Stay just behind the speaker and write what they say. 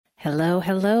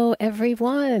Hello,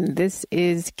 everyone. This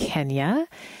is Kenya,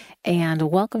 and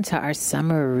welcome to our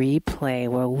summer replay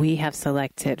where we have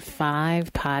selected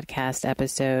 5 podcast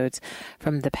episodes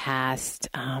from the past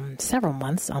several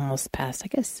months, almost past, I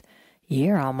guess,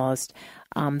 year almost,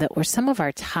 that were some of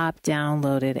our top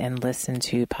downloaded and listened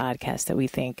to podcasts that we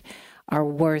think are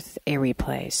worth a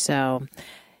replay. So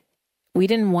we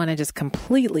didn't want to just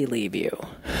completely leave you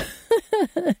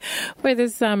for the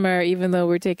summer, even though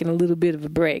we're taking a little bit of a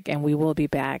break, and we will be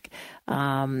back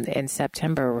in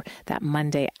September, that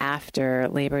Monday after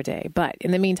Labor Day. But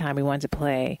in the meantime, we wanted to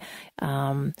play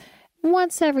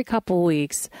once every couple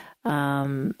weeks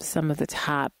some of the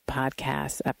top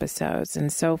podcast episodes.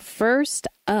 And so first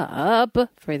up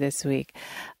for this week,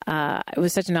 it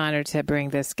was such an honor to bring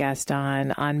this guest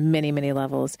on many, many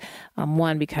levels.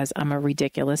 One, because I'm a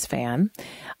ridiculous fan.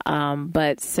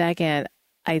 But second,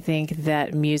 I think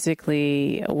that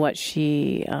musically what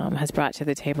she has brought to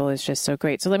the table is just so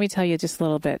great. So let me tell you just a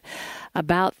little bit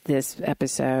about this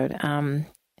episode.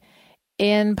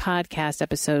 In podcast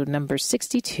episode number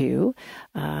 62,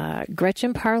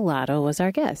 Gretchen Parlato was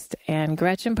our guest. And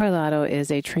Gretchen Parlato is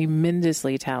a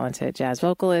tremendously talented jazz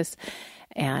vocalist.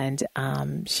 And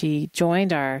she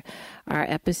joined our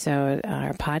episode,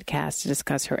 our podcast, to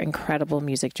discuss her incredible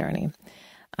music journey.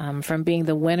 From being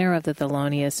the winner of the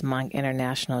Thelonious Monk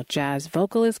International Jazz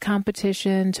Vocalist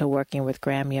Competition to working with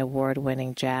Grammy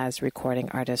Award-winning jazz recording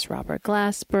artist Robert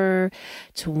Glasper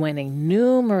to winning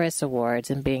numerous awards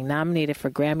and being nominated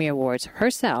for Grammy Awards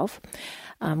herself,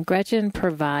 Gretchen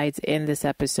provides in this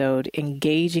episode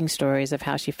engaging stories of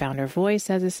how she found her voice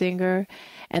as a singer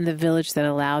and the village that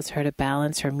allows her to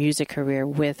balance her music career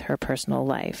with her personal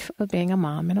life of being a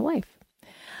mom and a wife.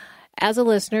 As a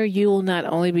listener, you will not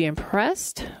only be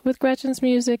impressed with Gretchen's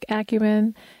music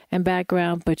acumen and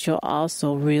background, but you'll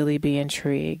also really be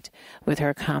intrigued with her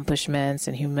accomplishments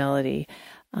and humility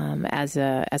as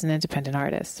an independent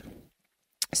artist.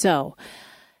 So,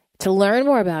 to learn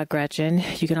more about Gretchen,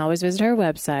 you can always visit her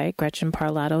website,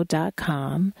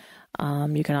 GretchenParlato.com.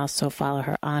 You can also follow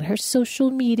her on her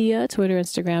social media, Twitter,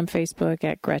 Instagram, Facebook,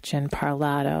 at Gretchen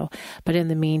Parlato. But in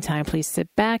the meantime, please sit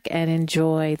back and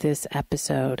enjoy this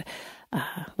episode,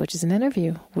 which is an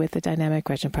interview with the dynamic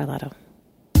Gretchen Parlato.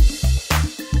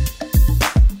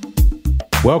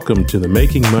 Welcome to the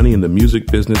Making Money in the Music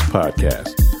Business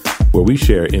podcast, where we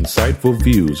share insightful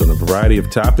views on a variety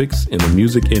of topics in the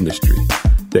music industry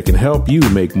that can help you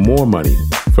make more money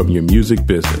from your music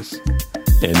business.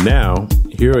 And now,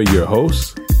 here are your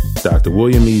hosts, Dr.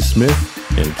 William E.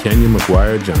 Smith and Kenya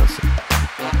McGuire Johnson.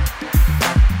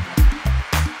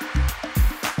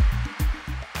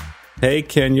 Hey,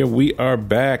 Kenya, we are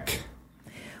back.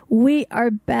 We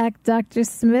are back, Dr.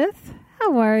 Smith.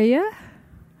 How are you?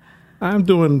 I'm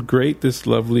doing great this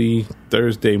lovely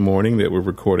Thursday morning that we're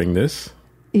recording this.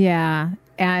 Yeah.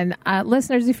 And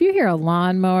listeners, if you hear a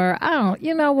lawnmower,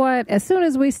 you know what? As soon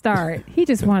as we start, he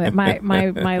just wanted, my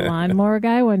lawnmower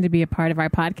guy wanted to be a part of our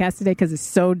podcast today because it's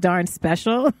so darn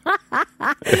special.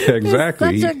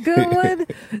 Exactly. Such a good one.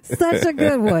 Such a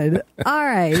good one. All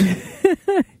right.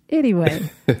 Anyway.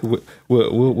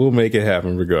 We'll make it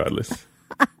happen regardless.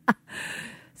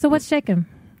 So what's shaking?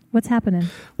 What's happening?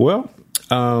 Well,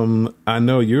 I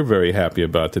know you're very happy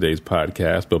about today's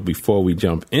podcast, but before we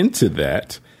jump into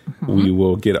that, we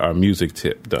will get our music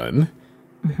tip done.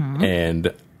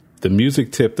 And the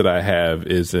music tip that I have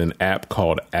is an app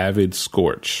called Avid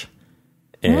Scorch.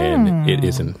 And it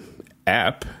is an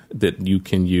app that you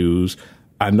can use.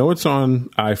 I know it's on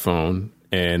iPhone,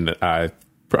 and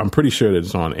I'm pretty sure that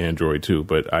it's on Android too,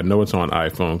 but I know it's on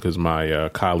iPhone because my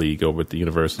colleague over at the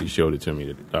university showed it to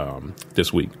me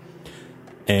this week.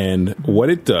 And what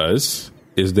it does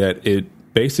is that it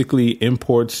basically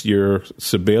imports your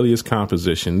Sibelius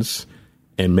compositions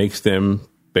and makes them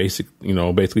basically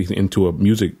into a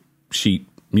music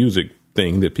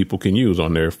thing that people can use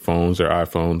on their phones, their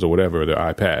iPhones, or whatever, their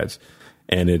iPads.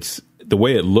 And it's the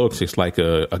way it looks, it's like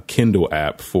a Kindle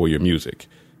app for your music.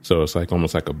 So it's like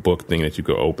almost like a book thing that you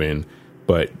could open,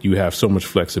 but you have so much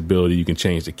flexibility. You can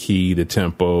change the key, the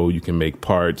tempo, you can make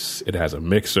parts. It has a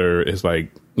mixer. It's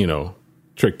like,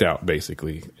 tricked out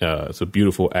basically. It's a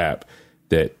beautiful app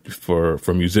that for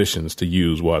musicians to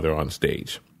use while they're on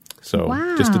stage. So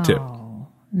just a tip.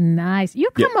 Nice. You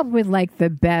come up with like the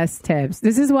best tips.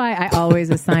 This is why I always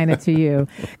assign it to you,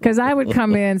 because I would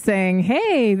come in saying,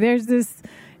 hey, there's this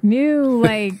new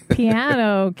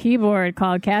piano keyboard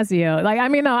called Casio.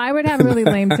 I would have really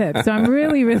lame tips. So I'm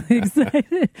really, really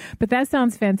excited. But that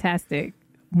sounds fantastic.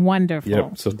 Wonderful.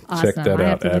 Yep. So awesome. Check that out. I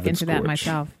have to look into that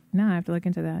myself. No, I have to look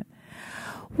into that.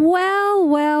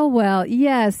 Well.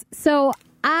 Yes. So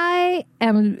I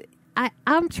am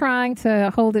I'm trying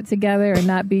to hold it together and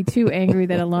not be too angry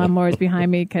that a lawnmower is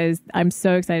behind me because I'm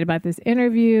so excited about this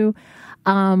interview.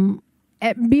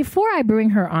 Before I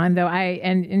bring her on, though,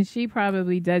 and she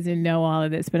probably doesn't know all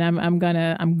of this, but I'm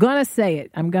gonna say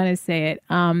it. I'm gonna say it.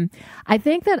 I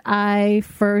think that I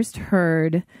first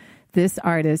heard this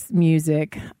artist's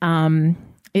music.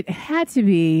 It had to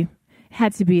be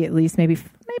at least maybe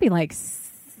like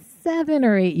 7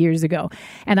 or 8 years ago.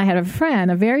 And I had a friend,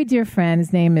 a very dear friend.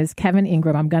 His name is Kevin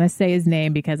Ingram. I'm going to say his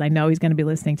name because I know he's going to be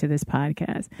listening to this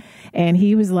podcast. And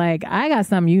he was like, I got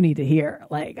something you need to hear.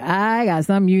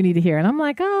 And I'm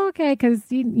like, oh, okay. Because,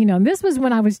 this was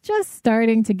when I was just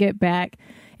starting to get back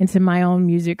into my own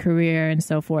music career and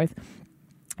so forth.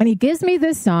 And he gives me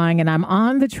this song and I'm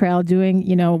on the trail doing,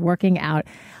 working out,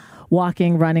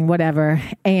 walking, running, whatever.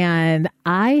 And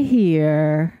I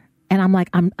hear... And I'm like,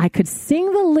 I could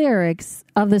sing the lyrics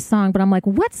of the song, but I'm like,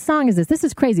 what song is this? This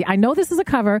is crazy. I know this is a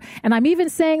cover, and I'm even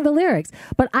saying the lyrics,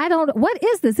 but what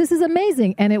is this? This is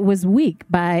amazing. And it was Weak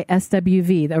by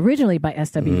SWV, originally by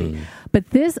SWV.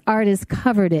 But this artist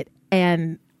covered it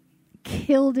and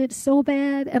killed it so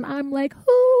bad. And I'm like,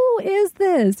 who is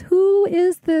this? Who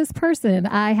is this person?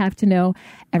 I have to know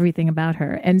everything about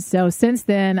her. And so since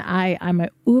then, I'm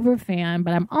an uber fan,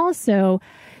 but I'm also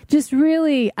just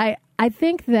really, I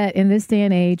think that in this day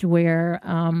and age where, I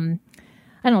don't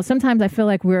know, sometimes I feel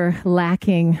like we're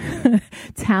lacking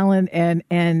talent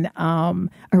and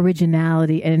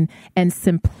originality and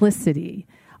simplicity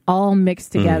all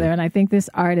mixed together. And I think this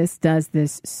artist does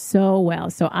this so well.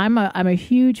 So I'm a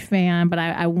huge fan, but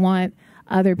I want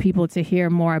other people to hear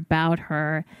more about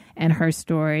her and her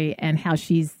story and how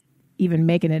she's even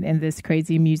making it in this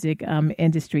crazy music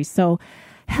industry. So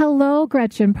hello,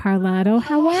 Gretchen Parlato.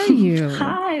 How are you?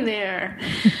 Hi there.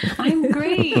 I'm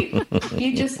great.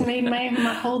 You just made my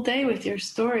whole day with your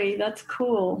story. That's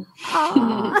cool.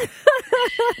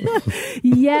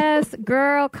 Yes,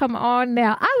 girl, come on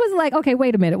now. I was like, okay,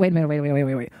 wait a minute. Who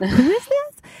is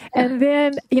this? And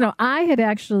then, I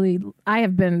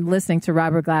have been listening to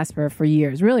Robert Glasper for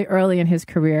years, really early in his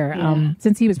career,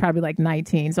 since he was probably like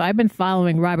 19. So I've been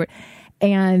following Robert.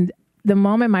 And the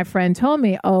moment my friend told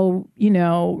me, Robert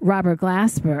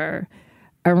Glasper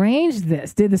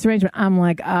did this arrangement, I'm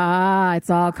like, it's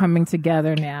all coming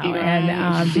together now. Right.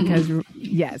 And because,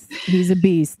 yes, he's a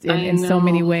beast in so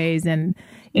many ways. And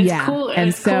it's cool. And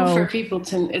it's cool for people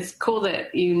it's cool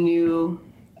that you knew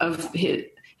of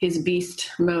his beast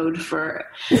mode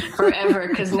forever.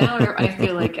 Because now I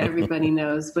feel like everybody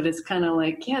knows, but it's kind of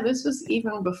like, this was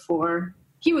even before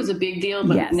he was a big deal,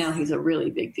 but now he's a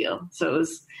really big deal. So it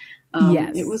was,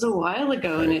 it was a while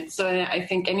ago, and so I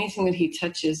think anything that he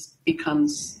touches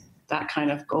becomes that kind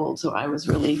of gold. So I was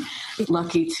really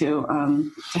lucky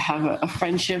to have a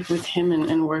friendship with him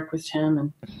and work with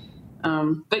him.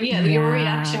 And your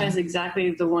reaction is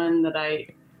exactly the one that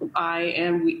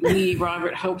we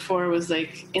Robert hoped for, was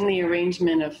like in the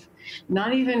arrangement of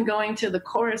not even going to the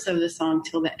chorus of the song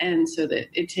till the end, so that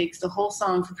it takes the whole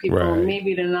song for people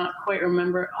maybe to not quite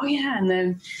remember. Oh yeah, and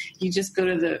then you just go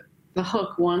to the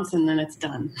hook once and then it's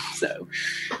done. So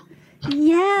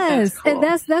yes, that's cool.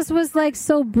 And that's what's like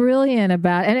so brilliant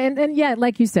about and yeah,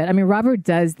 like you said, I mean, Robert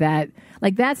does that.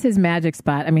 Like, that's his magic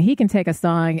spot. I mean, he can take a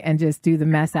song and just do the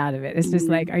mess out of it. It's just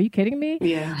like, are you kidding me?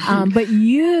 Yeah. But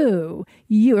you,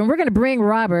 and we're going to bring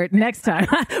Robert next time.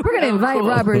 We're going to invite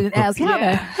Robert and ask, how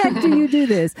the heck do you do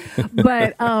this?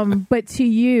 But to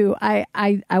you,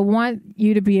 I want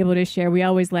you to be able to share. We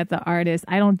always let the artists,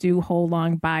 I don't do whole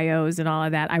long bios and all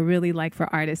of that. I really like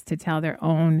for artists to tell their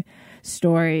own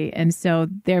story. And so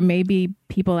there may be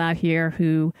people out here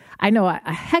who, I know a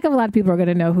heck of a lot of people are going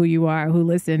to know who you are, who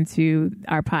listen to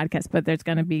our podcast, but there's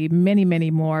going to be many, many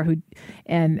more who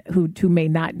may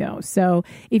not know. So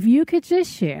if you could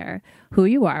just share who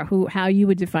you are, how you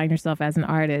would define yourself as an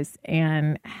artist,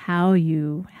 and how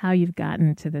you've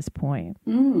gotten to this point.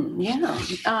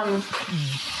 I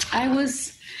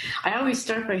always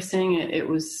start by saying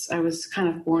I was kind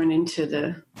of born into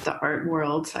the art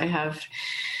world. I have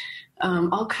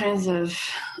all kinds of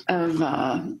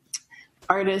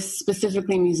artists,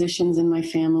 specifically musicians, in my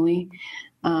family.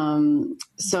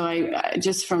 So I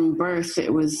just from birth,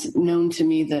 it was known to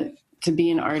me that to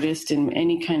be an artist in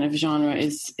any kind of genre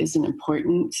is an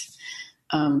important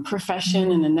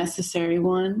profession and a necessary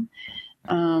one.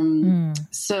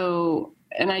 So,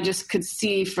 and I just could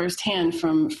see firsthand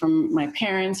from my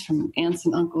parents, from aunts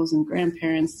and uncles and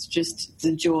grandparents, just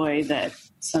the joy that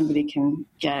somebody can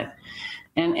get.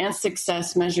 And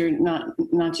success measured not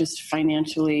just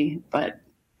financially, but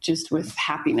just with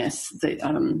happiness,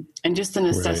 and just the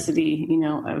necessity,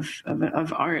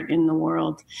 of art in the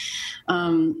world.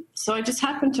 So I just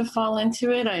happened to fall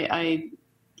into it. I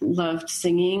loved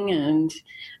singing, and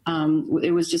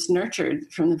it was just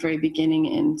nurtured from the very beginning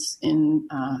in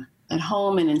at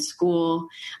home and in school.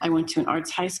 I went to an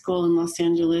arts high school in Los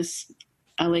Angeles,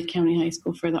 LA County High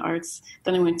School for the Arts.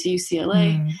 Then I went to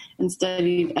UCLA and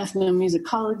studied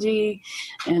ethnomusicology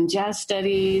and jazz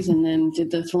studies, and then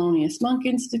did the Thelonious Monk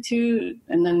Institute.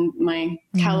 And then my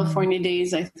California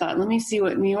days, I thought, let me see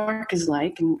what New York is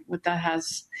like and what that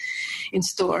has in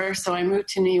store. So I moved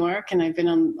to New York, and I've been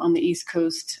on the East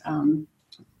Coast,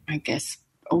 I guess,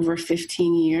 over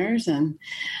 15 years, and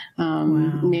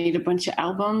made a bunch of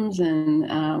albums,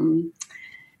 and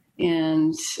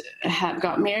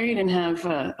got married and have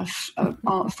a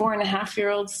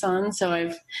 4.5-year-old son. So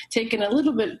I've taken a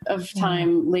little bit of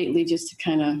time lately just to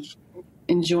kind of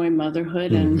enjoy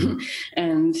motherhood but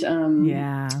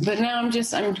now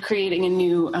I'm creating a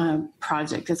new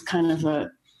project. It's kind of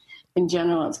in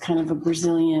general, it's kind of a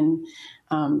Brazilian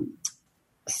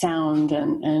sound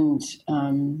and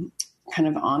kind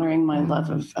of honoring my love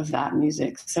of that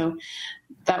music. So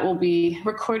that will be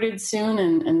recorded soon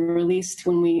and released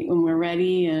when we're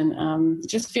ready. And it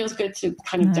just feels good to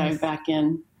kind of dive back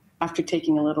in after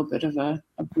taking a little bit of a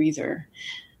breather.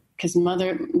 Because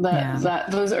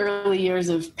those early years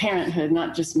of parenthood,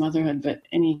 not just motherhood, but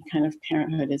any kind of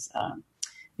parenthood is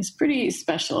pretty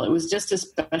special. It was just as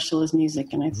special as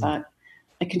music. And I thought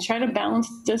I can try to balance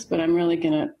this, but I'm really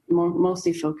going to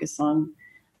mostly focus on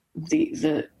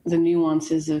the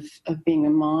nuances of being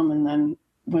a mom. And then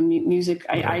when music,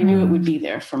 I knew it would be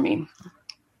there for me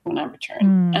when I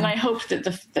return. And I hope that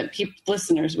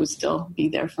listeners would still be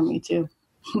there for me too.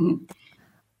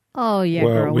 Oh, yeah,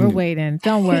 girl, we're waiting.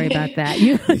 Don't worry about that.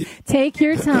 You take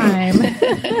your time.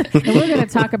 And we're going to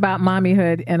talk about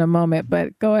mommyhood in a moment,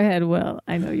 but go ahead, Will.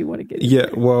 I know you want to get into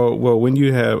it. Well, when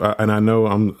you have, and I know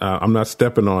I'm not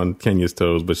stepping on Kenya's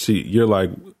toes, but you're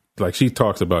like she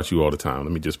talks about you all the time.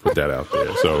 Let me just put that out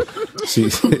there. So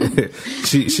she's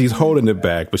holding it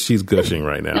back, but she's gushing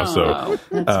right now.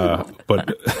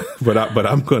 But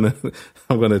I'm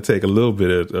gonna take a little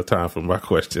bit of time for my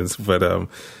questions. But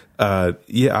I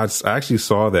actually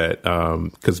saw that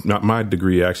because my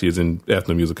degree actually is in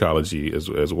ethnomusicology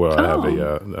as well. I have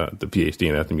the PhD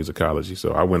in ethnomusicology,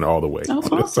 so I went all the way. Oh,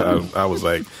 awesome. So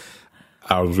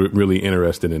I was really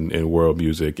interested in world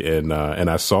music, and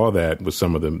I saw that with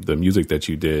some of the music that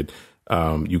you did.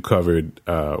 You covered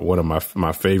one of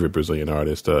my favorite Brazilian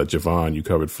artists, Javon. You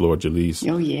covered Flor Jalice.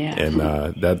 Oh yeah, and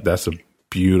that's a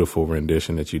beautiful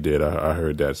rendition that you did. I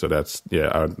heard that, so that's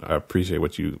I appreciate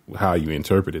how you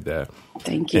interpreted that.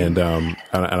 Thank you. And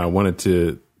I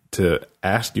wanted to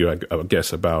ask you, I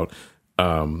guess, about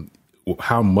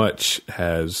how much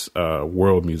has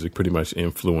world music pretty much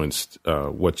influenced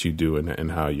what you do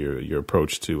and how your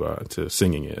approach to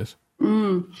singing is?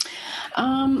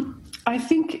 I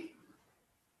think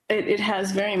it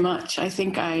has very much. I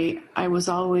think I was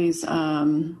always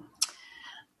I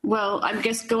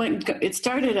guess it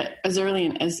started as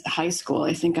early as high school.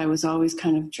 I think I was always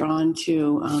kind of drawn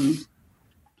to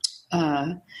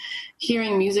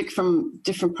hearing music from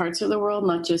different parts of the world,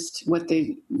 not just what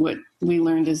we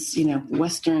learned as,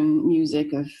 Western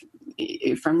music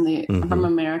from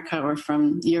America or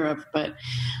from Europe, but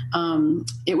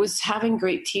it was having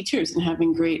great teachers and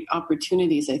having great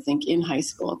opportunities. I think in high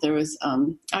school there was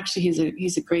actually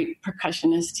he's a great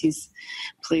percussionist.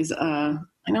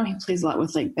 I know he plays a lot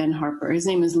with like Ben Harper. His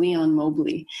name is Leon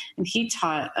Mobley, and he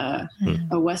taught a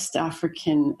West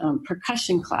African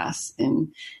percussion class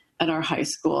at our high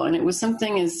school. And it was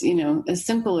something as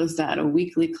simple as that, a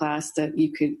weekly class that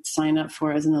you could sign up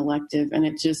for as an elective. And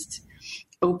it just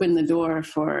opened the door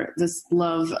for this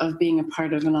love of being a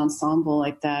part of an ensemble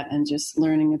like that and just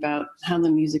learning about how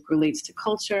the music relates to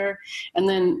culture. And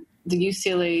then the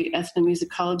UCLA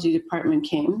ethnomusicology department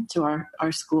came to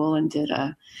our school and did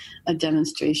a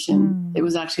demonstration. It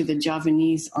was actually the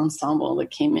Javanese ensemble that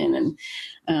came in,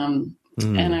 and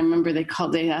I remember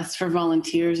they asked for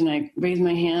volunteers, and I raised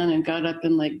my hand and got up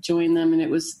and like joined them. And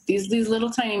it was these little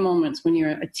tiny moments when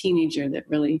you're a teenager that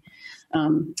really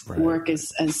work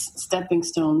as stepping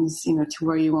stones, to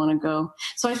where you want to go.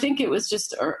 So I think it was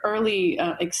just early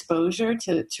exposure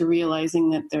to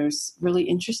realizing that there's really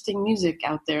interesting music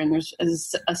out there. And there's,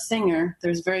 as a singer,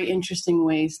 there's very interesting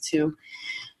ways to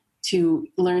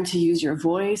learn to use your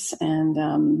voice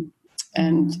and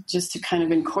just to kind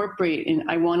of incorporate. And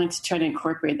I wanted to try to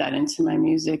incorporate that into my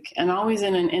music, and always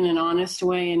in an honest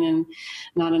way, and in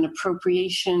not an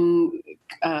appropriation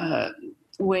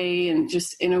way, and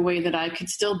just in a way that I could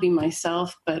still be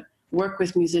myself, but work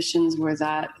with musicians where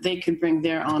that they could bring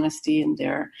their honesty and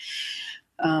their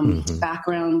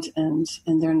background and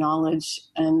their knowledge,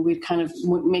 and we'd kind of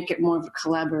make it more of a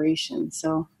collaboration.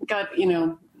 So we got,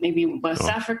 maybe West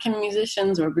African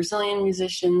musicians or Brazilian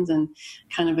musicians, and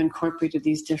kind of incorporated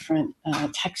these different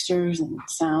textures and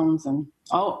sounds, and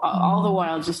all the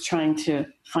while just trying to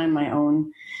find my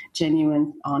own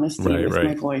genuine honesty with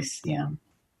my voice. Yeah.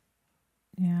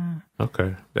 Yeah.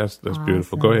 Okay, that's awesome.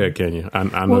 Beautiful. Go ahead, Kenya.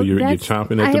 I know you're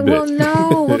chomping at the bit. Well,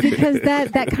 no, because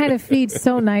that kind of feeds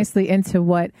so nicely into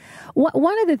what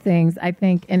one of the things I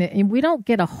think, and we don't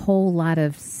get a whole lot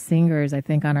of singers, I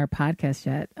think, on our podcast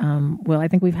yet. I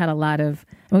think we've had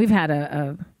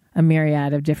a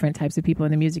myriad of different types of people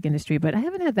in the music industry, but I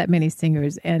haven't had that many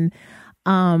singers. And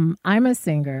I'm a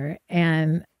singer,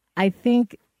 and I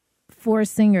think for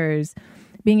singers,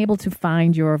 being able to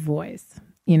find your voice,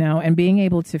 and being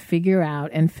able to figure out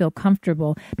and feel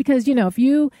comfortable, because,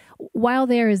 while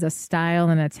there is a style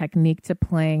and a technique to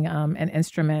playing an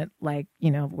instrument, like,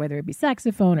 whether it be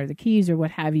saxophone or the keys or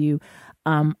what have you,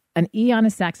 an E on a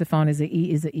saxophone is a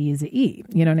E is a E is a E.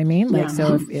 You know what I mean? Like,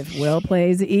 so if Will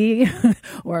plays the E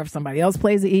or if somebody else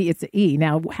plays the E, it's an E.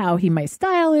 Now, how he might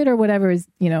style it or whatever is,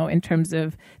 in terms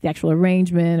of the actual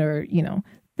arrangement or,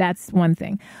 that's one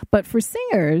thing. But for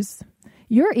singers,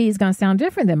 your E is going to sound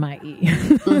different than my E.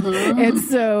 And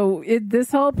so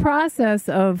this whole process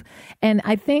and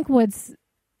I think what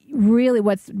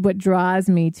draws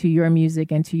me to your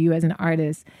music and to you as an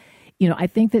artist, I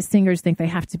think that singers think they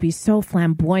have to be so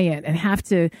flamboyant and have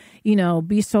to,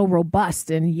 be so robust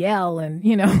and yell and,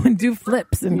 and do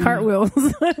flips and cartwheels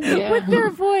with their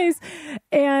voice.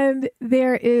 And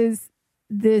there is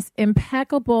this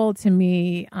impeccable, to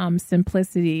me,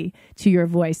 simplicity to your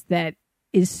voice that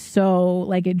is so,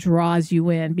 like, it draws you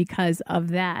in because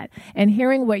of that. And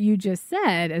hearing what you just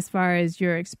said as far as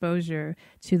your exposure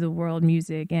to the world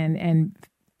music and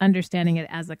understanding it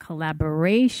as a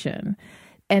collaboration,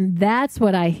 and that's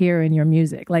what I hear in your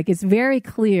music. Like, it's very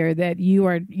clear that you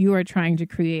are trying to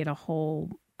create a whole,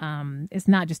 it's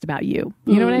not just about you.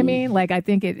 You know what I mean? Like, I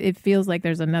think it feels like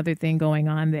there's another thing going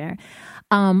on there.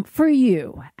 For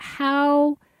you,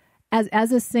 how...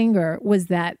 As a singer,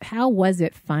 how was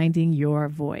it finding your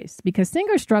voice? Because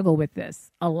singers struggle with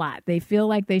this a lot. They feel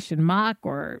like they should mock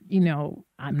or,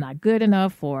 I'm not good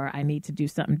enough or I need to do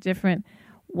something different.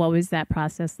 What was that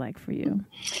process like for you?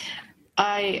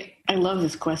 I love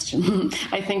this question.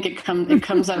 I think it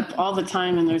comes up all the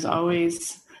time, and there's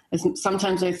always,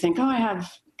 sometimes I think,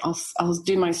 I'll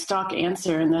do my stock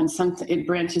answer, and then it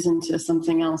branches into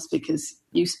something else because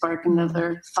you spark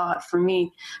another thought for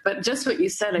me. But just what you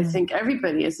said, I think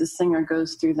everybody as a singer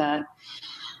goes through that,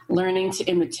 learning to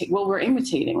imitate. Well, we're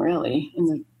imitating, really.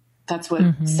 That's what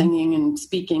singing and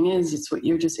speaking is. It's what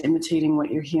you're just imitating what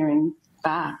you're hearing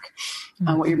back,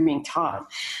 what you're being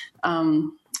taught.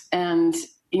 And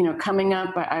coming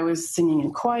up, I was singing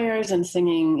in choirs and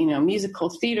singing, musical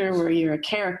theater where you're a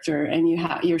character and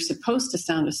you're supposed to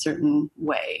sound a certain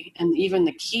way. And even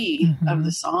the key of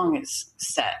the song is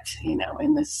set,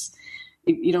 in this,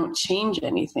 you don't change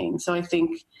anything. So I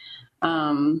think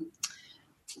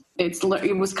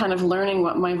it was kind of learning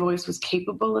what my voice was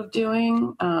capable of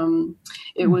doing.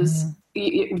 It was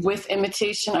with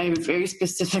imitation. I very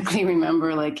specifically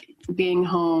remember like being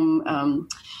home,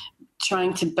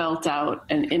 trying to belt out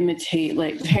and imitate,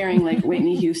 like hearing like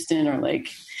Whitney Houston or like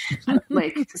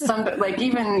some, like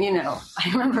even, I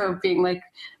remember being like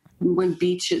when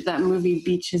that movie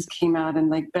Beaches came out and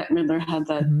like Bette Midler had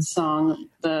that song,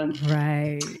 the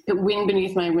Wind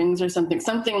Beneath My Wings or something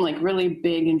like really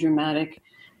big and dramatic.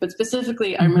 But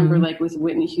specifically, I remember like with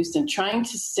Whitney Houston trying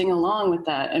to sing along with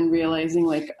that and realizing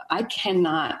like, I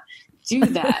cannot do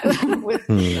that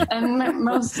and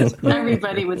most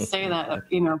everybody would say that,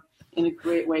 in a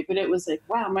great way, but it was like,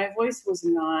 wow, my voice was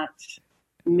not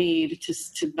made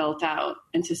to belt out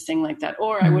and to sing like that,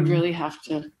 or I would really have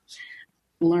to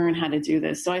learn how to do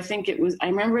this. So I think I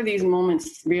remember these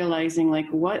moments realizing like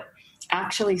what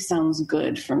actually sounds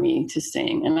good for me to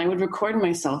sing. And I would record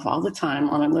myself all the time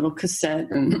on a little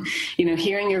cassette and,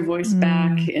 hearing your voice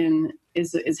back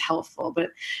is helpful, but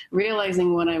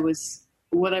realizing what I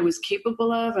was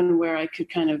capable of and where I could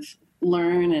kind of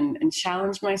learn and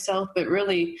challenge myself, but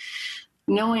really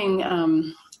knowing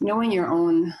your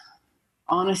own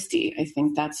honesty. I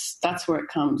think that's where it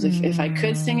comes. If I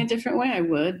could sing a different way, I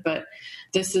would, but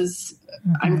this is,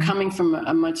 I'm coming from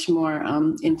a much more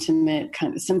intimate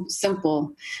kind of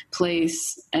simple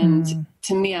place. And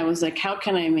to me, I was like, how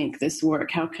can I make this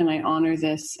work? How can I honor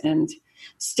this? And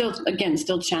still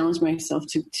challenge myself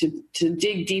to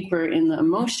dig deeper in the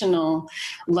emotional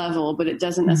level, but it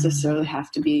doesn't necessarily have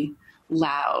to be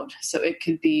loud. So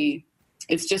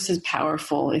it's just as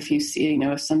powerful if you see,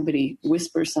 if somebody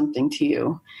whispers something to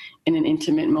you in an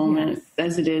intimate moment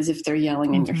as it is if they're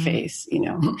yelling in your face,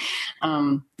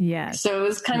 Yes. So it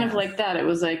was kind of like that. It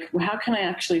was like, well, how can I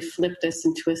actually flip this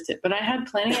and twist it? But I had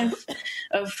plenty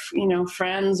of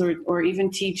friends or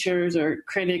even teachers or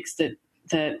critics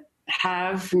that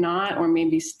have not, or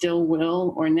maybe still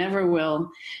will, or never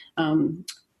will,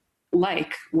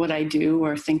 like what I do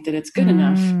or think that it's good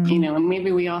enough, and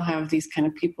maybe we all have these kind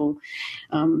of people,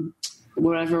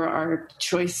 whatever our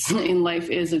choice in life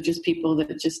is, of just people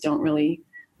that just don't really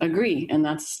agree. And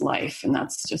that's life. And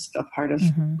that's just a part of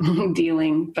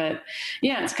dealing. But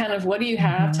yeah, it's kind of, what do you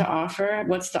have to offer?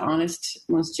 What's the honest,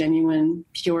 most genuine,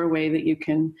 pure way that you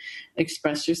can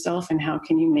express yourself? And how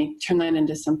can you turn that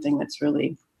into something that's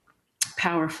really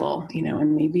powerful,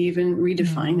 and maybe even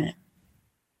redefine it.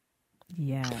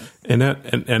 Yes. And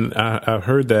I've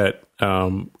heard that,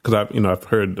 cause I've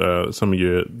heard, some of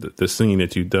the singing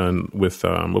that you've done with,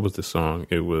 what was the song?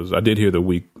 I did hear the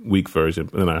weak version,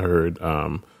 but then I heard,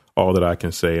 All That I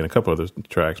Can Say and a couple other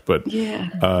tracks, but,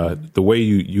 the way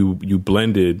you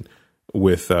blended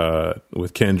with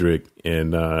Kendrick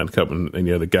and a couple and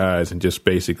the other guys, and just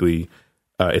basically,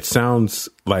 it sounds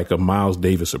like a Miles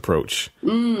Davis approach,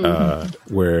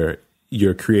 where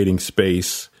you're creating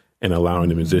space and allowing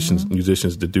the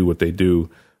musicians to do what they do.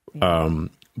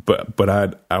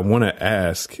 But I want to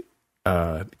ask,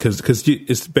 because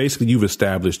it's basically, you've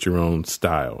established your own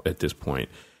style at this point.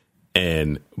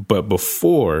 But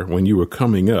before, when you were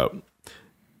coming up,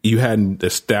 you hadn't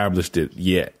established it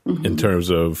yet in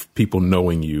terms of people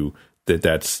knowing you,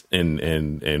 that's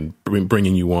and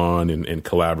bringing you on and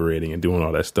collaborating and doing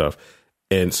all that stuff.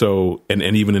 And so, and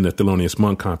even in the Thelonious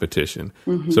Monk competition.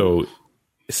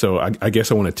 So I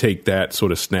guess I want to take that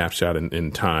sort of snapshot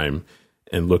in time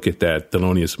and look at that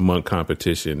Thelonious Monk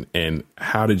competition, and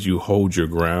how did you hold your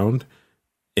ground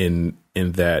in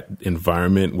that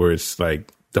environment where it's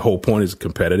like the whole point is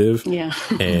competitive,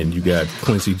 and you got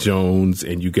Quincy Jones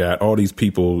and you got all these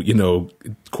people,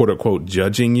 quote unquote,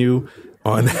 judging you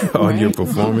on your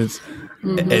performance,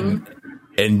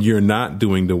 and you're not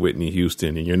doing the Whitney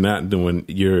Houston, and you're not doing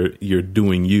you're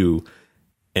doing you.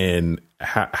 And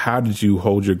how did you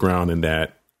hold your ground in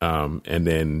that? And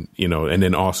then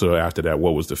also after that,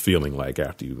 what was the feeling like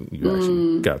after you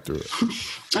actually got through it?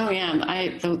 Oh yeah,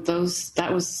 that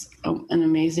was an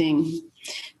amazing,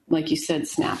 like you said,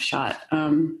 snapshot.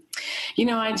 I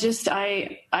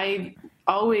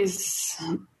always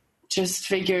just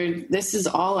figured this is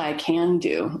all I can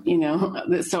do,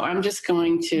 so I'm just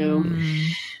going to,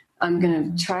 I'm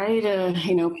going to try to,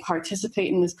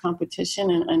 participate in this competition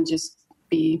and just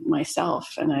be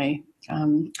myself. And I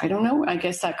don't know, I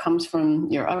guess that comes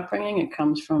from your upbringing. It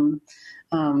comes from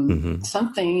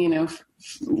something,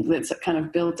 that's kind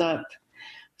of built up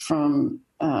from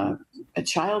a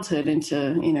childhood into,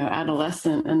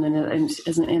 adolescent. And then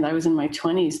and I was in my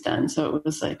 20s then. So it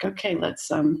was like, okay,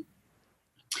 let's,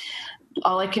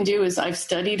 all I can do is I've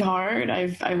studied hard.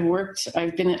 I've worked.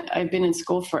 I've been in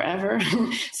school forever.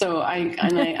 So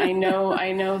I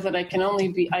know that I can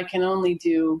only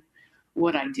do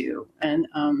what I do. And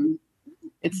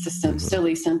it's a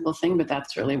silly, simple thing, but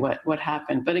that's really what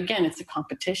happened. But again, it's a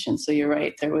competition. So you're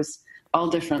right. There was all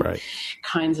different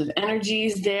kinds of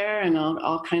energies there, and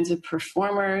all kinds of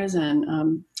performers.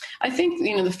 And I think,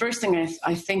 the first thing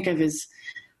I think of is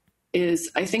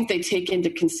I think they take into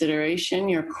consideration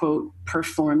your quote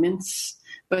performance,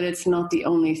 but it's not the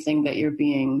only thing that you're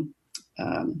being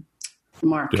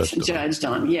judged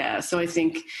on. Yeah. So I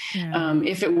think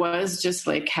if it was just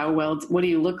like what do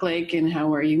you look like and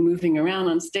how are you moving around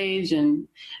on stage and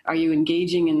are you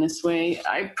engaging in this way,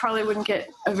 I probably wouldn't get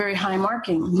a very high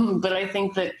marking. But I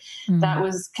think that that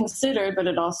was considered, but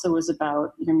it also was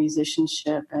about your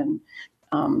musicianship and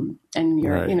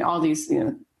your, all these,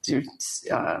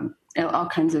 all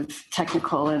kinds of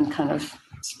technical and kind of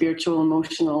spiritual,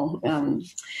 emotional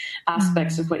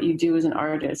aspects of what you do as an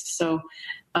artist. So,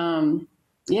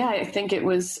 I think it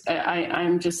was,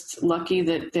 I'm just lucky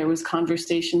that there was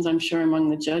conversations, I'm sure, among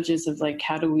the judges of like,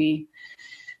 how do we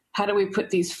put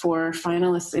these 4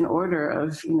 finalists in order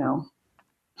of,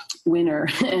 winner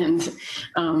and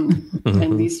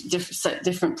these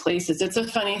different places. It's a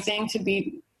funny thing to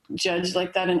be judged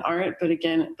like that in art, but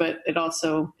it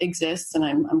also exists, and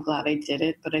I'm glad I did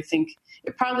it. But I think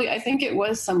it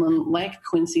was someone like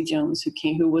Quincy Jones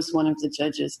who was one of the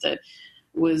judges that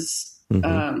was,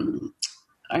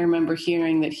 I remember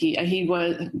hearing that he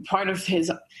was part of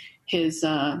his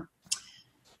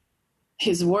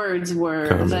his words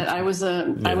were that I was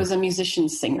a musician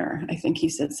singer. I think he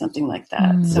said something like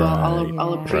that. So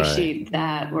I'll appreciate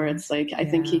that, where it's like, I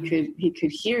think he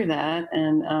could hear that.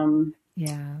 And,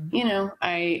 you know,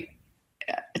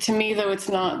 to me though, it's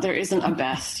not, there isn't a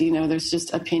best, you know, there's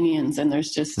just opinions and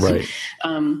there's just, but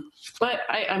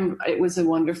it was a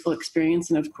wonderful experience.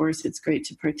 And of course it's great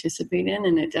to participate in,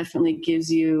 and it definitely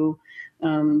gives you,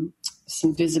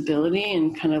 some visibility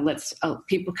and kind of lets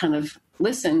people kind of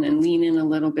listen and lean in a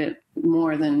little bit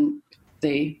more than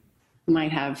they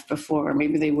might have before, or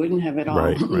maybe they wouldn't have at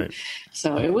all. Right.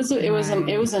 So it was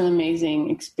an amazing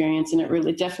experience, and it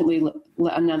really definitely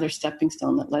another stepping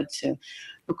stone that led to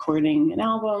recording an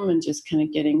album and just kind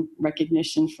of getting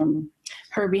recognition from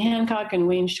Herbie Hancock and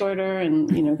Wayne Shorter, and,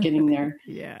 you know, getting their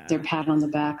pat on the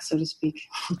back, so to speak.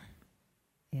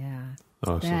 Yeah.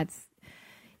 Awesome.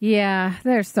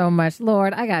 There's so much.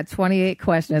 Lord, I got 28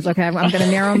 questions. Okay, I'm going to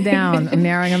narrow them down. I'm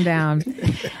narrowing them down.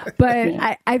 But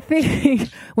I think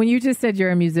when you just said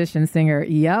you're a musician, singer,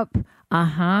 yep.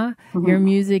 Your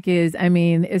music is, I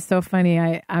mean, it's so funny.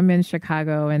 I'm in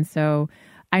Chicago, and so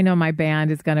I know my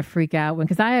band is going to freak out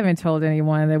because I haven't told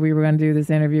anyone that we were going to do this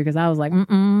interview, because I was like,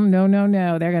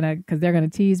 no. They're going to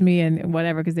tease me and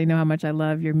whatever, because they know how much I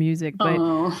love your music. But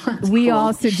we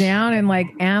all sit down and like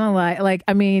analyze, like,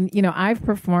 I mean, you know, I've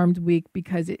performed Week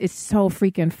because it's so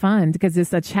freaking fun, because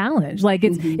it's a challenge. Like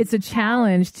it's a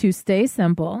challenge to stay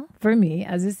simple for me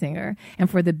as a singer, and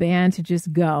for the band to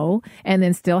just go and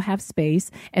then still have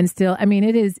space and still, I mean,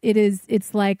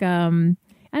 it's like,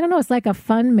 I don't know, it's like a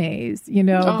fun maze, you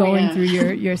know, going through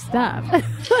your stuff.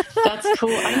 That's cool.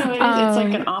 I know it's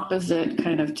like an opposite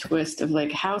kind of twist of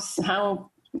like, how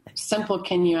simple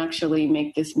can you actually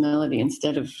make this melody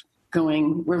instead of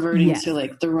reverting to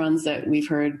like the runs that we've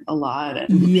heard a lot. And,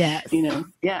 you know,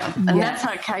 and that's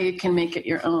how you can make it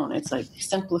your own. It's like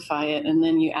simplify it, and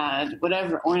then you add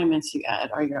whatever ornaments you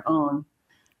add are your own.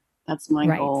 That's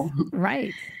my goal.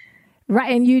 Right.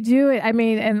 And you do it. I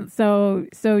mean, and so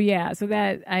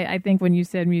that I think when you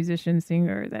said musician,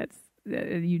 singer, that's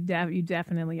you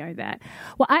definitely are that.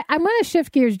 Well, I'm going to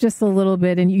shift gears just a little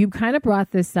bit, and you kind of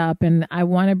brought this up, and I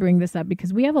want to bring this up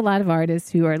because we have a lot of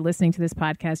artists who are listening to this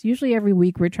podcast. Usually every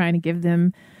week we're trying to give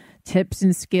them tips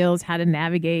and skills how to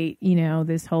navigate, you know,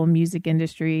 this whole music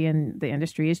industry, and the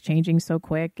industry is changing so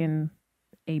quick, and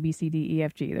A, B, C, D, E,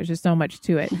 F, G. There's just so much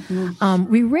to it.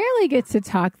 We rarely get to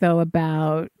talk though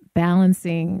about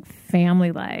balancing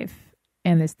family life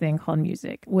and this thing called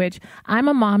music, which I'm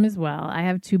a mom as well. I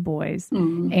have 2 boys.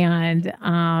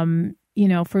 And, you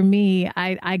know, for me,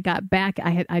 I got back,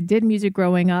 I did music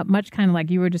growing up, much kind of like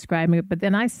you were describing it, but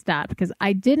then I stopped because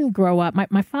I didn't grow up.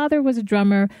 My father was a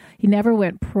drummer. He never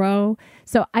went pro.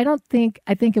 So I think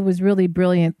it was really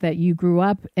brilliant that you grew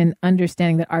up in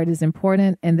understanding that art is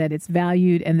important and that it's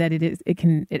valued and that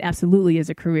it absolutely is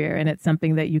a career and it's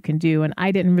something that you can do. And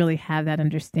I didn't really have that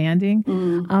understanding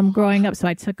growing up. So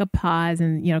I took a pause,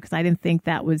 and, you know, because I didn't think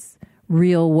that was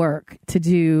real work to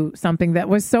do something that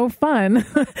was so fun,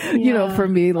 you know, for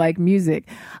me, like music.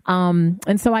 And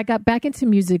so I got back into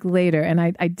music later, and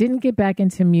I didn't get back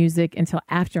into music until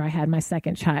after I had my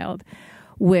second child,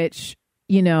 which,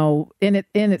 you know, in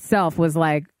itself was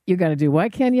like, you're going to do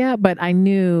what, Kenya? But I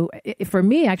knew for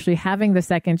me, actually having the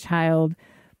second child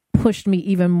pushed me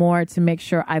even more to make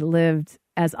sure I lived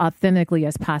as authentically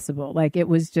as possible. Like it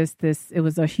was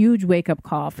a huge wake up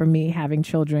call for me having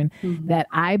children that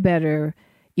I better,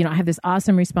 you know, I have this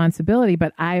awesome responsibility,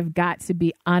 but I've got to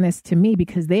be honest to me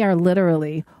because they are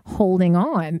literally holding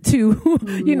on to,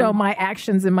 you know, my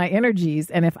actions and my energies.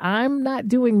 And if I'm not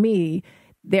doing me,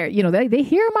 they're, you know, they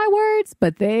hear my words,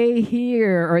 but they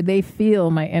hear or they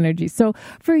feel my energy. So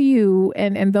for you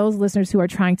and those listeners who are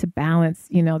trying to balance,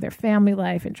 you know, their family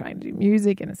life and trying to do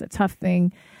music, and it's a tough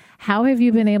thing, how have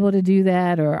you been able to do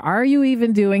that, or are you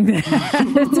even doing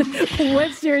that?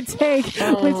 What's your take?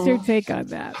 What's your take on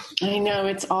that? I know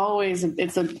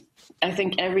I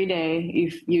think every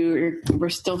day we're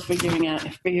still figuring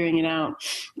it out.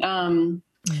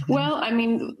 Well, I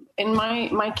mean, in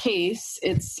my case,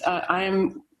 it's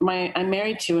I'm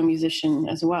married to a musician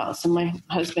as well. So my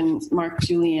husband, Mark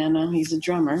Juliana, he's a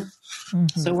drummer.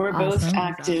 So we're both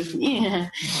active. Yeah.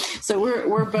 So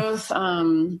we're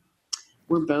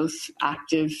both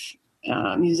active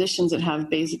musicians that have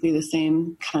basically the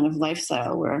same kind of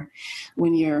lifestyle, where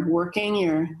when you're working,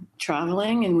 you're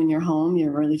traveling, and when you're home,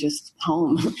 you're really just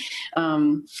home.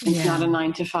 It's not a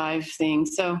 9-to-5 thing.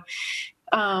 So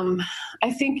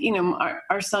I think, you know,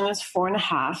 our son is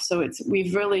 4.5. So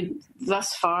we've really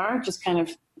thus far just kind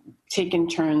of taken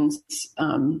turns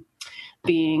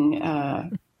being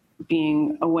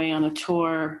being away on a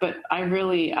tour, but I've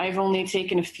only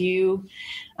taken a few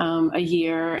a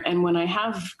year. And when I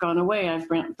have gone away, I've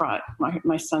brought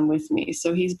my son with me.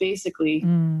 So he's basically,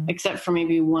 except for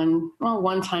maybe one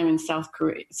time in South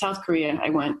Korea, I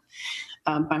went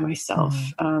by myself.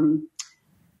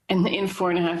 And in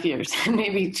 4.5 years,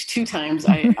 maybe 2 times,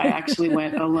 I actually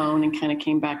went alone and kind of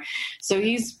came back. So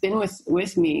he's been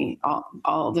with me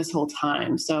all this whole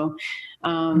time. So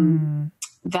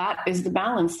that is the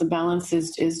balance. The balance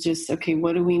is just, okay,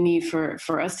 what do we need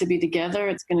for us to be together?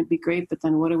 It's going to be great, but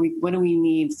then what do we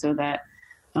need so that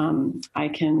I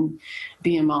can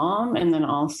be a mom and then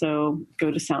also go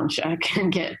to sound check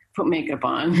and put makeup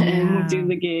on and do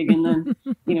the gig. And then,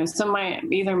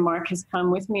 either Mark has come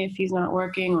with me if he's not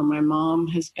working, or my mom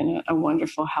has been a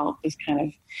wonderful help as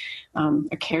kind of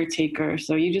a caretaker.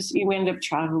 So you end up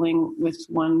traveling with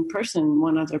one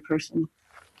other person.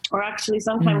 Or actually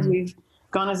sometimes we've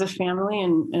gone as a family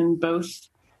and both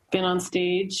been on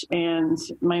stage, and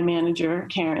my manager,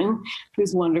 Karen,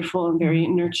 who's wonderful and very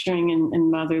nurturing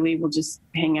and motherly, will just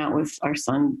hang out with our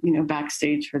son,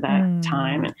 backstage for that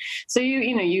time. And so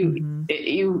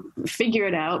you figure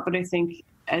it out. But I think,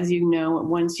 as you know,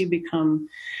 once you become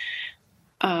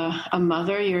a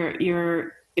mother,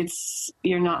 you're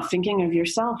not thinking of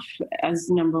yourself as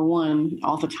number one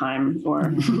all the time,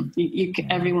 or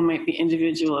everyone might be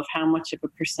individual of how much of a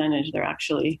percentage they're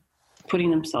actually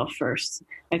putting themselves first.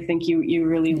 I think you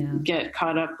really get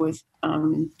caught up with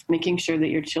making sure that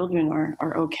your children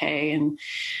are okay. And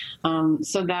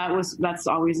so that's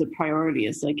always a priority.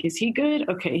 Is like, is he good?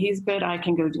 Okay, he's good. I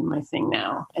can go do my thing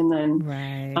now. And then,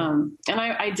 and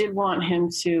I did want him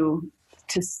to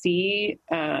see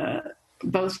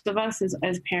both of us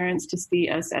as parents, to see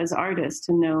us as artists,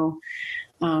 to know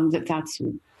that that's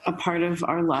a part of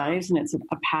our lives and it's a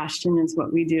passion. It's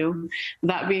what we do.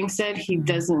 That being said, he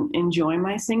doesn't enjoy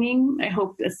my singing. I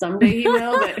hope that someday he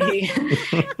will, but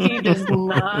he does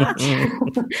not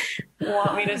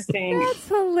want me to sing. That's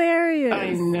hilarious.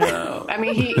 I know. I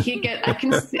mean,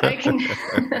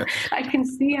 I can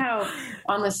see how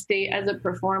on the stage as a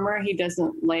performer, he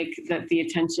doesn't like the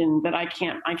attention that I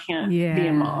can't be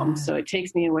a mom. So it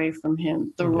takes me away from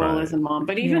him, the role as a mom.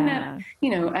 But even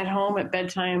at home at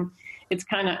bedtime, it's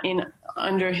kind of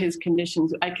under his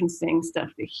conditions. I can sing stuff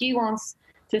that he wants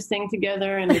to sing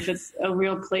together, and if it's a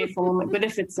real playful moment. But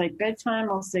if it's like bedtime,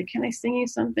 I'll say, "Can I sing you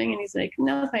something?" And he's like,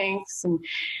 "No, thanks." And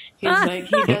he's like,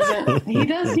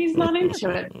 he's not into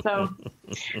it. So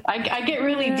I get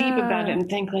really deep about it and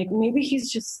think like maybe he's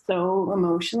just so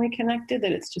emotionally connected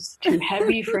that it's just too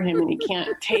heavy for him and he can't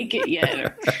take it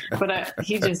yet. But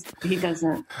he doesn't. He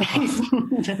doesn't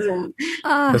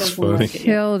That's funny. Like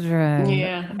Children.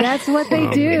 Yeah. That's what they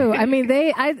do. I mean,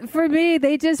 for me,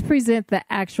 they just present the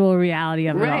actual reality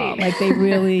of it all. Like they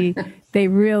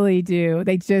really do.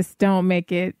 They just don't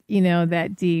make it,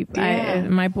 that deep. Yeah.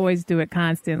 My boys do it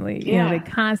constantly. They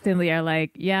constantly are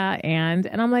like, and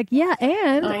I'm like,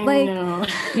 and I like,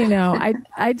 know.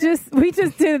 I just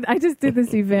did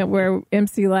this event where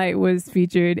MC Lyte was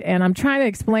featured, and I'm trying to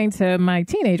explain to my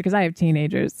teenager, because I have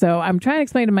teenagers. So I'm trying to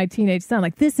explain to my teenage son,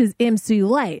 like, this is MC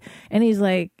Lyte. And he's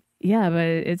like, yeah, but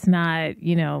it's not,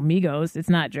 Migos. It's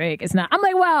not Drake. It's not. I'm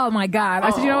like, well, oh my God. I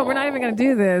said, we're not even going to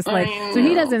do this. Like, so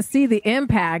he doesn't see the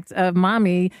impact of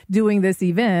mommy doing this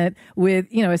event with,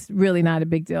 it's really not a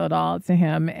big deal at all to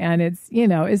him. And it's,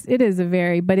 it is a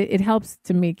very, but it helps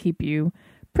to me keep you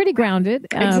pretty grounded,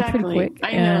 exactly. pretty quick.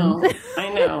 I know.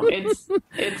 It's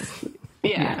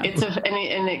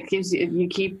and it gives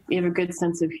you have a good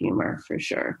sense of humor for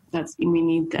sure. We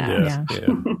need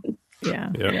that.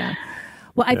 Yeah.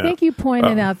 Well, I think you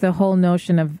pointed out the whole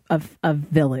notion of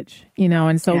village,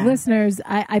 and so listeners,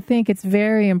 I think it's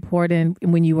very important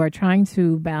when you are trying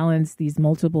to balance these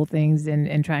multiple things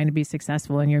and trying to be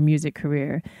successful in your music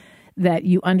career, that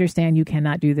you understand you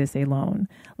cannot do this alone.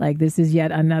 Like, this is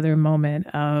yet another moment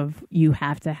of you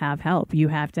have to have help. You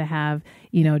have to have,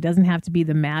 it doesn't have to be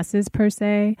the masses per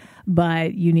se,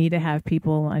 but you need to have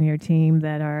people on your team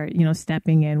that are,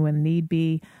 stepping in when need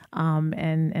be,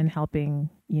 and helping,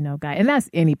 guide. And that's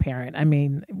any parent. I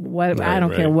mean, I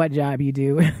don't care what job you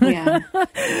do. Yeah.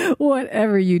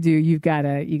 Whatever you do, you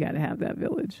gotta have that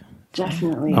village.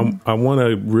 Definitely. I want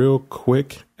to real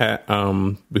quick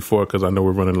before, because I know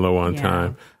we're running low on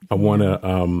time. I want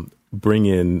to bring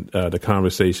in the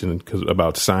conversation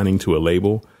about signing to a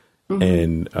label,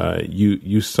 and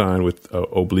you signed with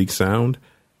Oblique Sound,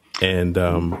 and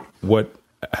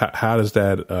how does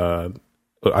that?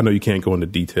 I know you can't go into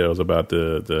details about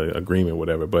the agreement,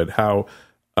 whatever, but how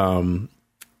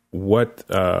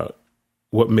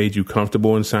what made you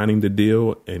comfortable in signing the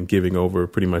deal and giving over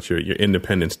pretty much your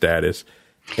independent status,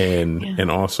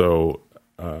 And also,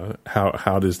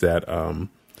 how does that,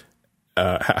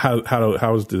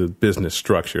 how is the business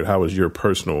structured? How is your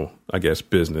personal, I guess,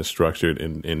 business structured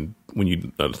in when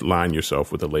you align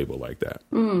yourself with a label like that?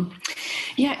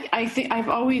 Yeah, I think I've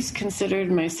always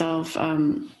considered myself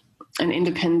an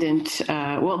independent.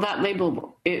 Well, that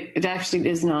label, it actually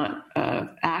is not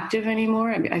active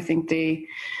anymore. I think they.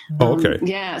 Okay.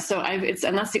 Yeah, so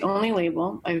and that's the only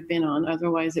label I've been on.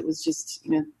 Otherwise, it was just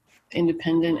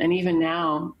independent. And even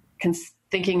now,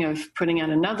 thinking of putting out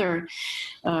another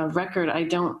record,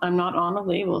 I'm not on a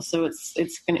label. So it's a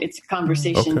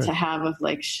conversation to have of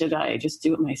like, should I just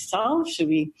do it myself? Should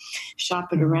we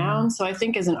shop it around? So I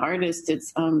think as an artist,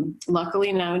 it's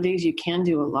luckily nowadays you can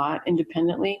do a lot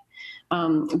independently.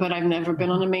 But I've never been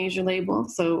on a major label.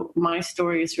 So my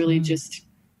story is really just,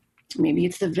 maybe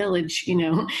it's the village,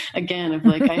 again, of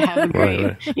like, I have a great,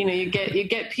 right. You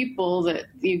get people that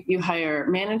you hire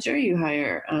manager, you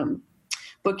hire,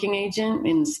 booking agent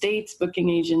in the States, booking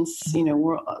agents,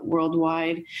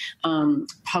 worldwide.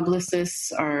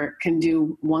 Publicists can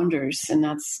do wonders, and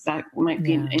that might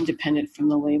be independent from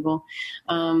the label.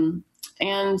 And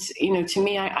to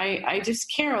me, I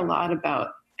just care a lot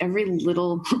about every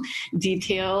little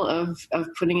detail of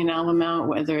putting an album out,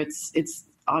 whether it's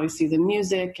obviously the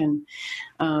music and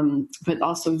but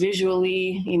also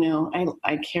visually,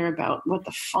 I care about what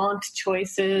the font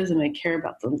choice is, and I care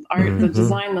about the art, the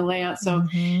design, the layout. So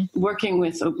working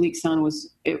with Oblique Sound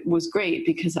was great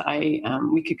because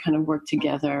we could kind of work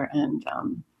together, and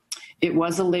it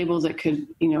was a label that could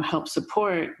help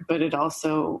support, but it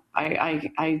also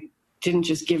I didn't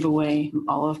just give away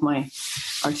all of my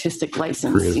artistic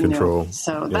license, creative control.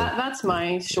 So that's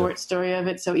my short story of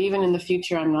it. So even in the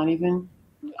future, I'm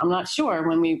not sure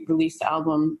when we release the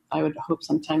album. I would hope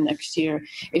sometime next year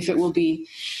if it will be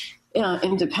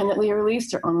independently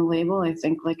released or on the label. I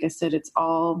think, like I said, it's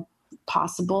all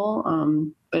possible.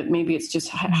 But maybe it's just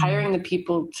hiring the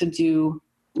people to do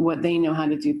what they know how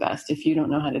to do best if you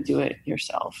don't know how to do it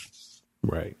yourself.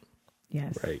 Right.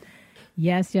 Yes. Right.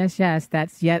 Yes.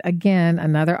 That's yet again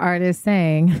another artist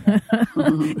saying,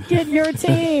 get your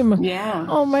team. Yeah.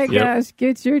 Oh my gosh,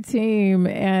 get your team.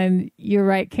 And you're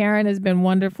right. Karen has been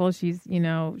wonderful. She's,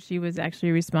 she was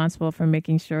actually responsible for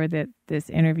making sure that this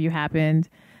interview happened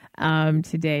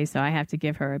today. So I have to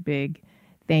give her a big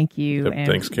thank you. Yep, and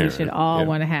thanks, Karen. We should all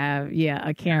want to have,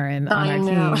 a Karen on our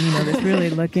team, that's really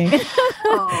looking,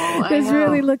 that's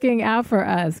really looking out for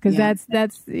us. Cause that's,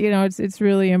 it's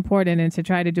really important. And to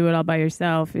try to do it all by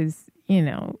yourself is,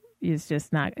 it's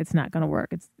just not going to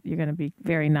work. You're going to be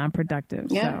very non-productive.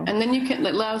 Yeah. So. And then it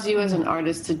allows you as an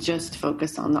artist to just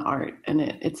focus on the art, and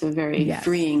it's a very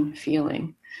freeing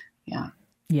feeling. Yeah.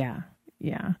 Yeah.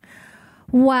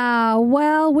 Wow.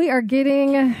 Well, we are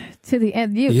getting to the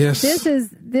end. Yes. This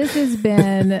has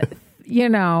been,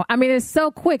 it's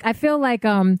so quick. I feel like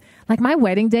my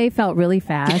wedding day felt really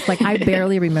fast. Like I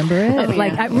barely remember it. Oh, yeah.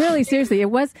 Like I really, seriously, it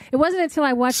wasn't until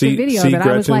I watched the video that Gretchen,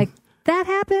 I was like, that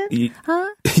happened? Huh?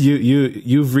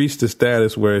 You've reached the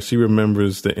status where she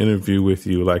remembers the interview with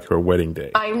you like her wedding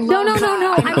day. No. I'm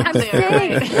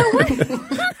saying.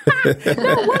 No,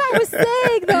 what I was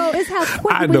saying though is how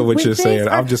quick. I know what you're saying.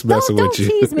 I'm just messing with you.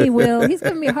 Don't tease me, Will. He's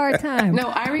giving me a hard time. No,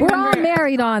 I remember. We're all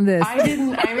married on this.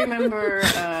 I remember.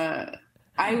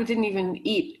 I didn't even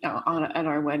eat at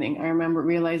our wedding. I remember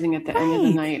realizing at the end of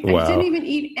the night, I didn't even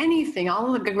eat anything.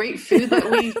 All of the great food that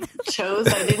we chose,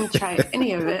 I didn't try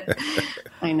any of it.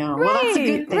 I know. Well, that's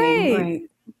a good thing. Right.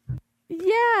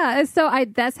 Yeah. And so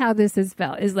that's how this has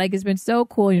felt. It's like, it's been so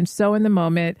cool. You're so in the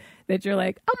moment that you're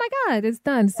like, oh my God, it's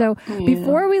done. So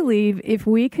before we leave, if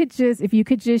you could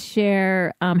just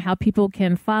share how people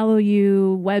can follow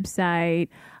you, website.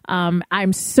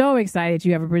 I'm so excited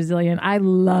you have a Brazilian. I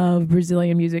love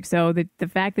Brazilian music. So the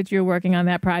fact that you're working on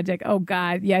that project, oh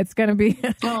God, it's going to be,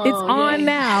 it's on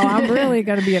now. I'm really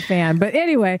going to be a fan. But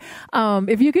anyway,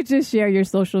 if you could just share your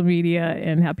social media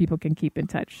and how people can keep in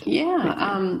touch.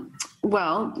 Yeah.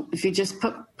 Well, if you just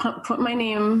put my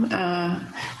name,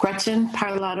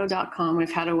 GretchenParlotto.com.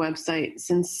 We've had a website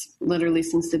since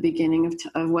the beginning of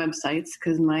websites,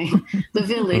 because the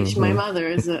village, my mother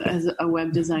is a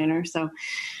web designer. So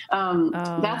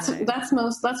that's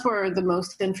where the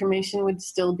most information would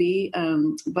still be.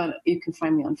 But you can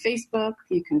find me on Facebook.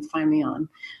 You can find me on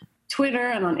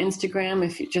Twitter and on Instagram.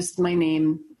 If you just my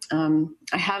name. I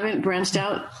haven't branched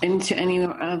out into any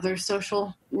other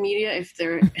social media, if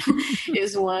there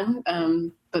is one.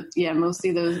 But yeah,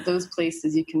 mostly those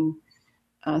places you can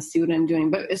see what I'm doing.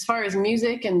 But as far as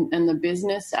music and the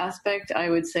business aspect, I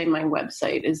would say my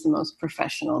website is the most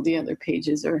professional. The other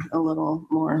pages are a little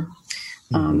more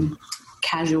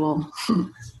casual.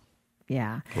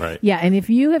 Yeah. Right. Yeah. And if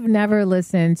you have never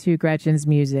listened to Gretchen's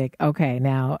music, okay,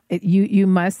 now you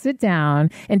must sit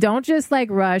down and don't just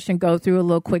like rush and go through a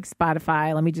little quick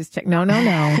Spotify. Let me just check. No.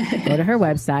 Go to her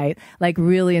website, like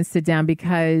really, and sit down,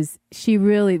 because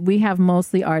we have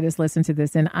mostly artists listen to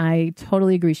this. And I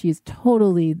totally agree. She is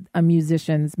totally a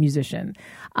musician's musician.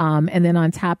 And then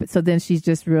on top, so then she's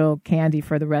just real candy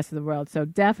for the rest of the world. So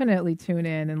definitely tune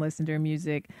in and listen to her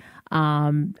music.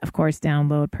 Of course,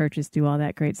 download, purchase, do all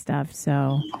that great stuff.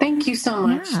 So thank you so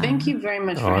much. Yeah. Thank you very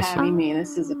much for having me.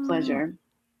 This is a pleasure.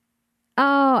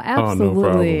 Oh,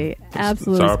 absolutely. No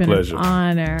absolutely. It's been pleasure.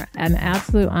 An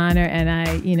absolute honor. And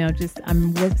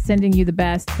I'm sending you the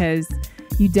best, because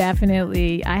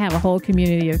I have a whole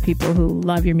community of people who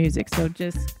love your music. So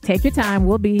just take your time.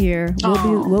 We'll be here.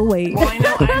 We'll wait. Well, I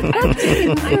know I'm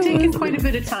taking quite a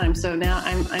bit of time. So now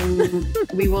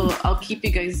I'll keep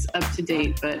you guys up to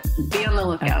date, but be on the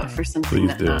lookout for something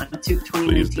to 2019.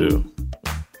 Please do.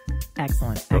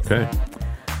 Excellent. Okay.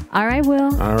 All right,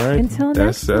 Will. All right. Until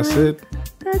next time. That's it.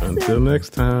 Until next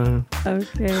time.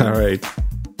 Okay. All right.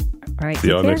 All right. See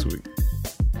y'all next week.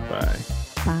 Bye.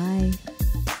 Bye.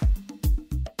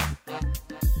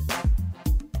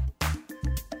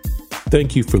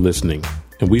 Thank you for listening,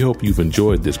 and we hope you've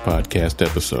enjoyed this podcast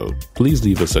episode. Please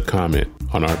leave us a comment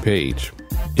on our page.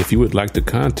 If you would like to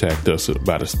contact us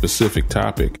about a specific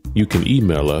topic, you can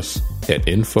email us at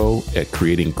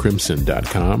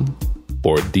info@creatingcrimson.com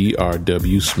or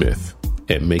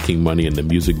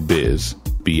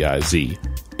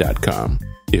drwsmith@makingmoneyinthemusicbiz.com.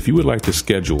 If you would like to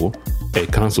schedule a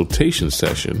consultation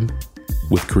session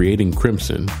with Creating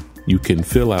Crimson, you can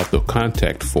fill out the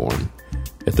contact form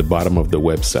at the bottom of the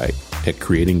website at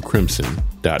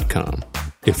creatingcrimson.com.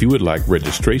 If you would like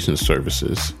registration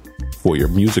services for your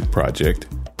music project,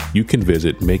 you can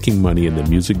visit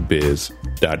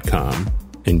makingmoneyinthemusicbiz.com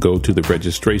and go to the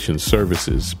registration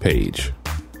services page.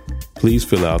 Please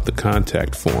fill out the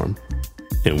contact form,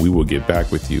 and we will get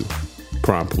back with you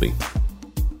promptly.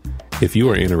 If you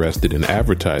are interested in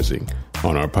advertising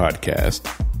on our podcast,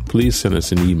 please send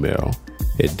us an email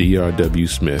at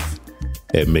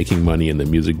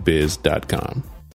drwsmith@makingmoneyinthemusicbiz.com.